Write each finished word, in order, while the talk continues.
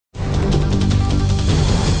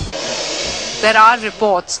There are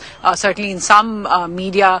reports, certainly in some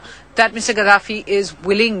media, that Mr. Qaddafi is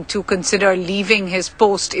willing to consider leaving his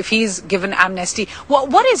post if he's given amnesty.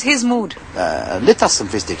 What is his mood? Let us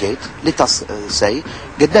investigate. Let us say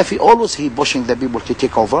Qaddafi always he pushing the people to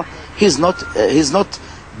take over. He's not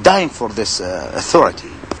dying for this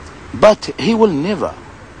authority, but he will never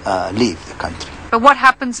leave the country. But what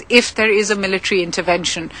happens if there is a military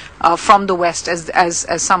intervention from the West, as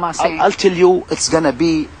some are saying? I'll tell you, it's going to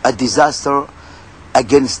be a disaster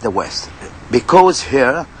against the West, because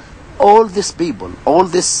here, all these people, all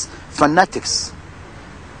these fanatics,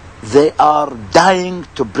 they are dying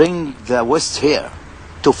to bring the West here,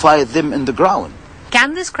 to fight them in the ground.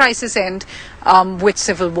 Can this crisis end with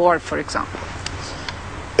civil war, for example?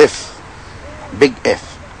 If, big if.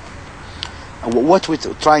 What we're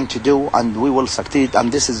trying to do, and we will succeed,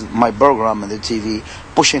 and this is my program on the TV,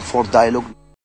 pushing for dialogue.